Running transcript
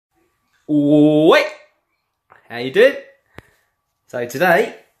Wait! How you doing? So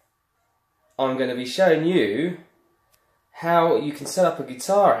today, I'm going to be showing you how you can set up a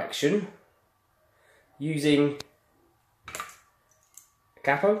guitar action using a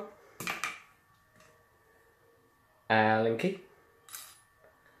Capo, Allen key,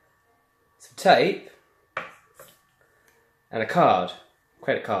 some tape, and a card,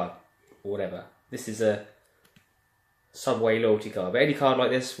 credit card, or whatever. This is a Subway loyalty card, but any card like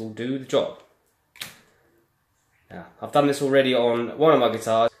this will do the job. Now, I've done this already on one of my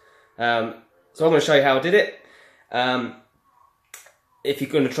guitars, so I'm going to show you how I did it. If you're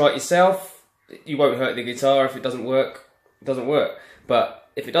going to try it yourself, you won't hurt the guitar. If it doesn't work, it doesn't work. But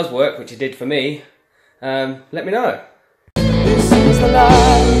if it does work, which it did for me, let me know. This is the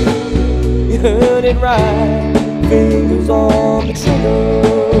life, you heard it right, fingers on the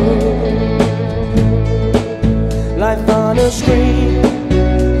trigger. Life on a screen,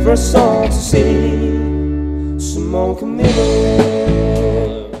 for us all to see, Simone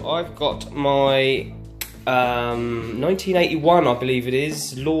Camillo. I've got my 1981, I believe it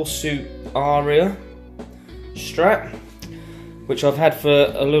is, Lawsuit Aria Strat, which I've had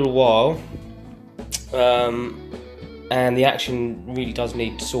for a little while, and the action really does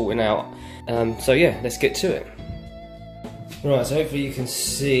need sorting out. So yeah, let's get to it. Right, so hopefully you can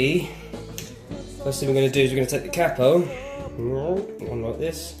see. First thing we're going to do is we're going to take the capo, one like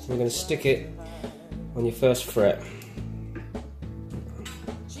this, we're going to stick it on your first fret.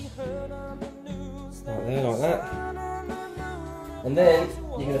 Right there, like that. And then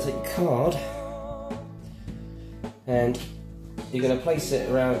you're going to take your card and you're going to place it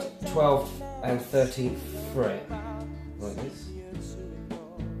around 12th and 13th fret, like this.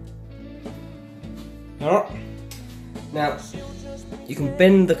 Alright, now you can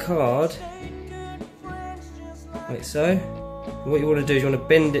bend the card like so. And what you want to do is you want to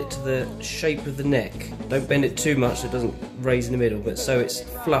bend it to the shape of the neck. Don't bend it too much so it doesn't raise in the middle, but so it's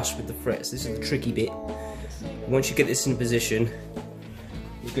flush with the frets. This is the tricky bit. Once you get this in position,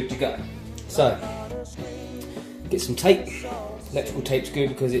 you're good to go. So, get some tape. Electrical tape's good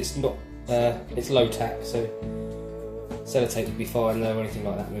because it's not, it's low tack, so sellotape would be fine though, or anything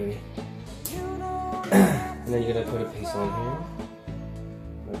like that really. And then you're going to put a piece on here,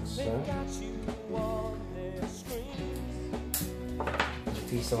 like so.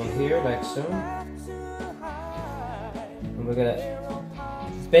 Piece on here, like so. And we're going to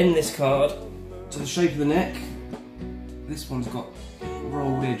bend this card to the shape of the neck. This one's got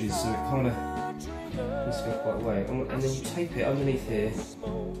rolled edges, so it kind of needs to go quite away. And then you tape it underneath here.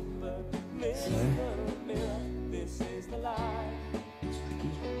 So. It's tricky.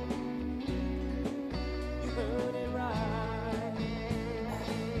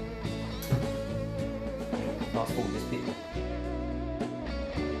 Fast forward this bit.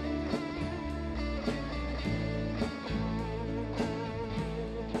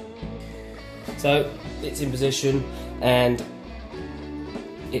 So it's in position and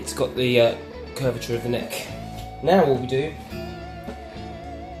it's got the curvature of the neck. Now what we do,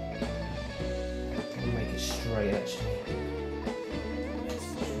 I'll make it straight actually.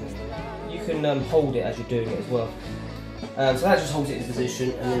 You can hold it as you're doing it as well. So that just holds it in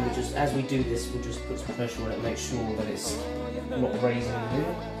position, and then we just, as we do this, we'll just put some pressure on it and make sure that it's not raising in the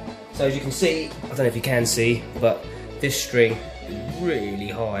middle. So as you can see, I don't know if you can see, but this string is really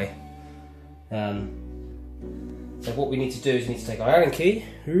high. So what we need to do is we need to take our Allen key,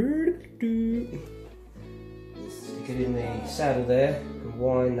 stick it in the saddle there, and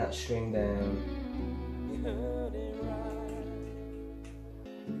wind that string down.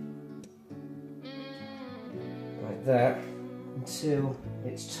 Like that, until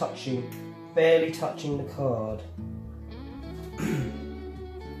it's touching, barely touching the card.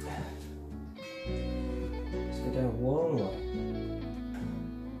 Let's go down one way.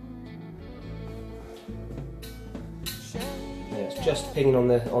 It's just pinging on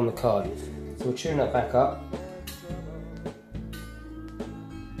the card. So we'll tune that back up.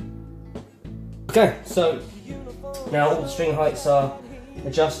 Okay, so now all the string heights are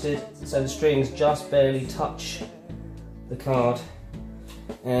adjusted, so the strings just barely touch the card.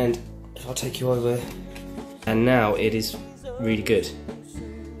 And if I take you over, and now it is really good.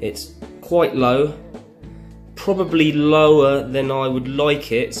 It's quite low, probably lower than I would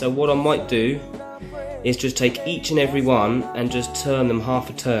like it. So what I might do is just take each and every one and just turn them half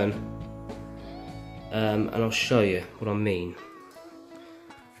a turn, and I'll show you what I mean.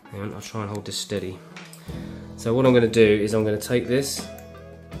 Hang on, I'll try and hold this steady. So what I'm going to do is I'm going to take this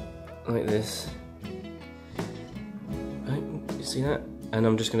like this, right, you see that? And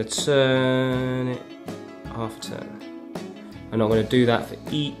I'm just going to turn it half a turn, and I'm going to do that for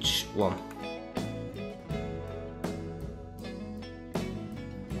each one.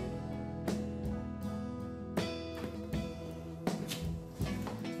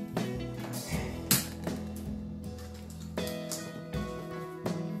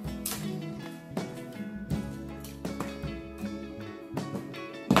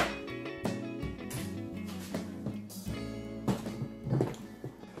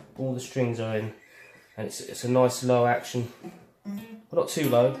 All the strings are in, and it's a nice low action. Well, not too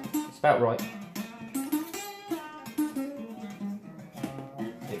low, it's about right.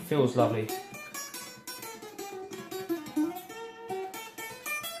 It feels lovely.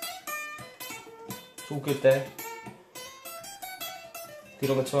 It's all good there.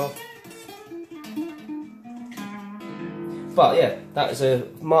 Good on the 12. But yeah, that is a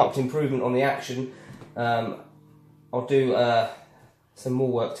marked improvement on the action. I'll do some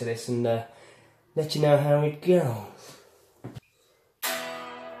more work to this and let you know how it goes.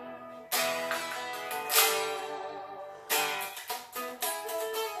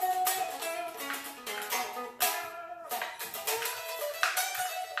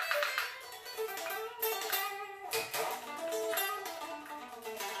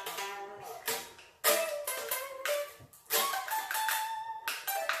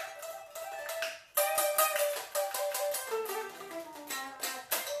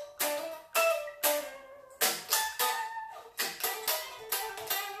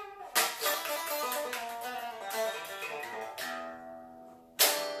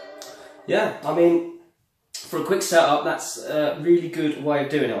 Yeah, I mean, for a quick setup, that's a really good way of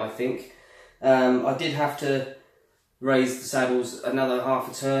doing it, I think. I did have to raise the saddles another half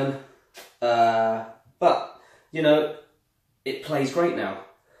a turn, but, you know, it plays great now.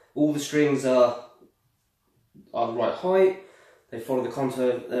 All the strings are the right height, they follow the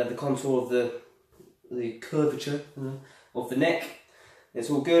contour of the curvature of the neck. It's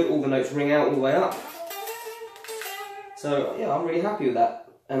all good, all the notes ring out all the way up. So, yeah, I'm really happy with that.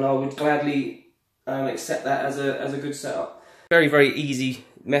 And I would gladly accept that as a good setup. Very, very easy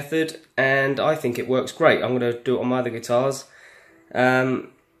method, and I think it works great. I'm going to do it on my other guitars.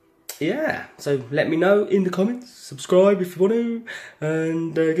 Yeah, so let me know in the comments. Subscribe if you want to,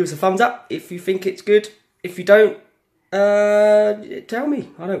 and give us a thumbs up if you think it's good. If you don't, tell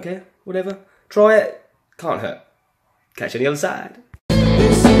me. I don't care. Whatever. Try it. Can't hurt. Catch you on the other side.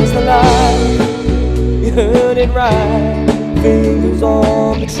 This is the life, you heard it right. Fingers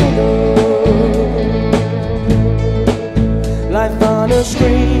on the trigger, life on a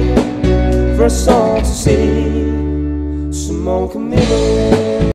screen for us all to see.